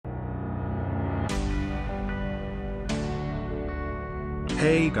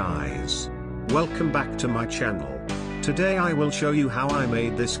Hey guys! Welcome back to my channel. Today I will show you how I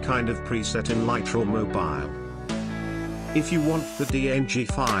made this kind of preset in Lightroom Mobile. If you want the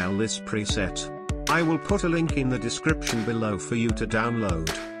DNG file this preset, I will put a link in the description below for you to download.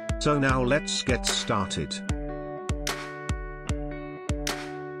 So now let's get started.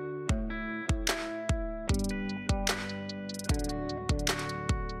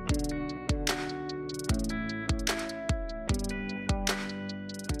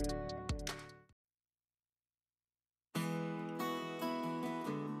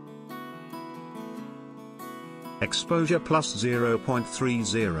 Exposure plus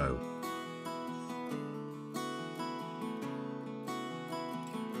 0.30.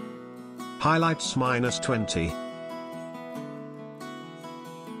 Highlights minus 20.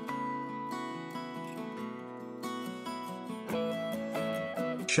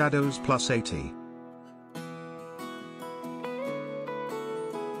 Shadows plus 80.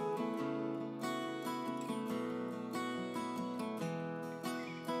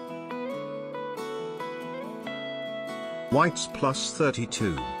 Whites plus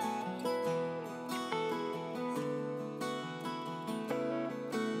 32.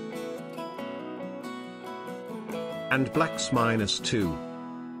 And blacks minus 2.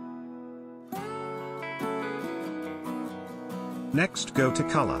 Next go to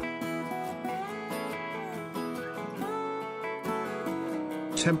color.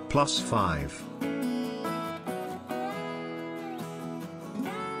 Temp plus 5.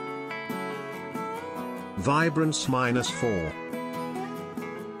 Vibrance minus 4.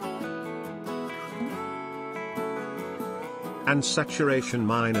 And saturation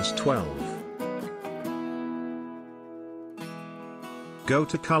minus 12. Go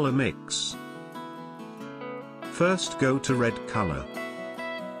to color mix. First go to red color.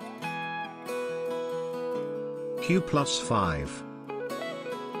 Hue plus 5.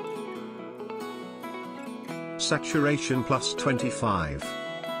 Saturation plus 25.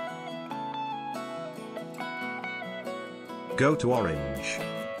 Go to orange.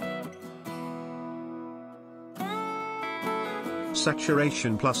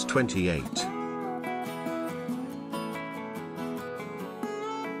 Saturation plus 28.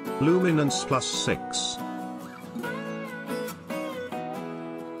 Luminance plus 6.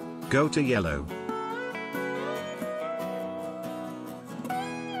 Go to yellow.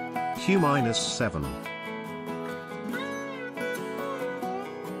 Hue minus 7.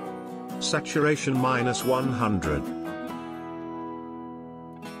 Saturation minus 100.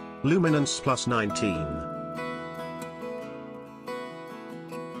 Luminance plus 19.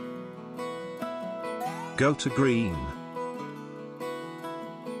 Go to green.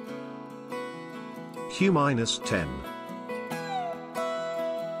 Hue minus 10.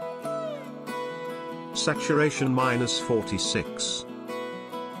 Saturation minus 46.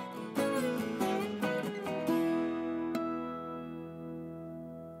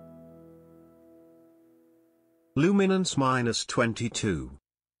 Luminance minus 22.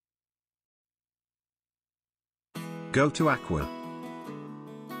 Go to aqua.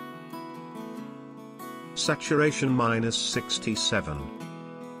 Saturation minus 67.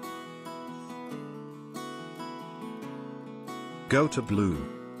 Go to blue.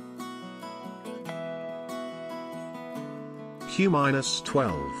 Hue minus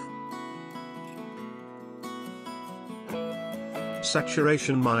 12.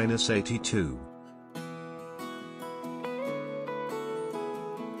 Saturation minus 82.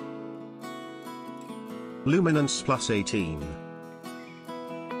 Luminance plus 18.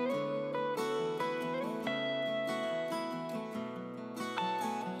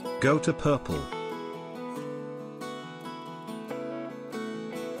 Go to purple.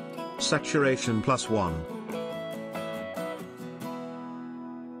 Saturation plus 1.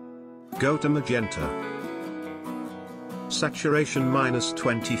 Go to magenta. Saturation minus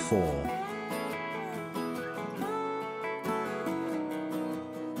 24.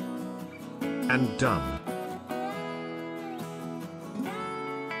 And done.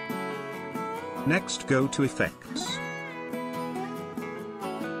 Next go to effects.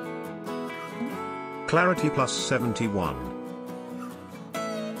 Clarity plus 71.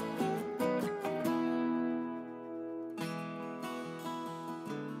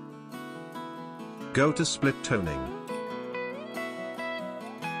 Go to split toning.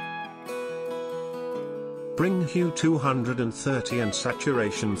 Bring hue 230 and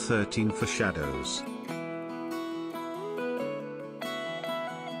saturation 13 for shadows.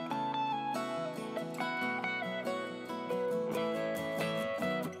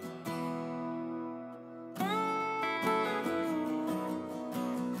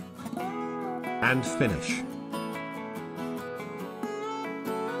 And finish.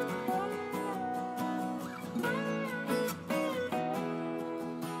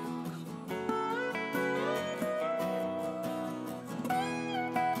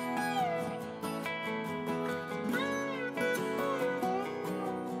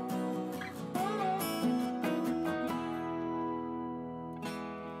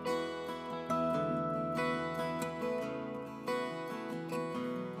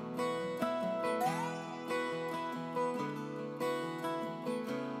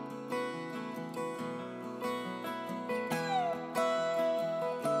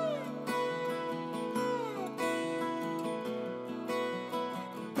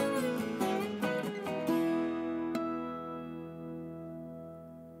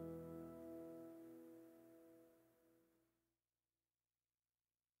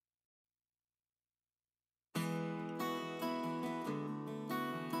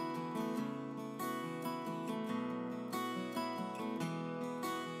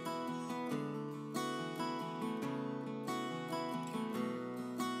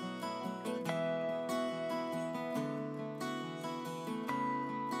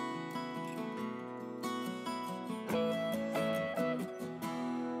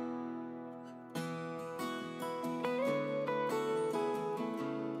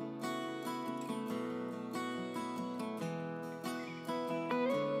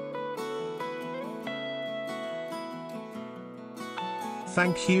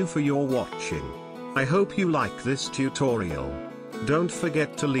 Thank you for your watching. I hope you like this tutorial. Don't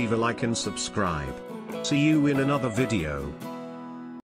forget to leave a like and subscribe. See you in another video.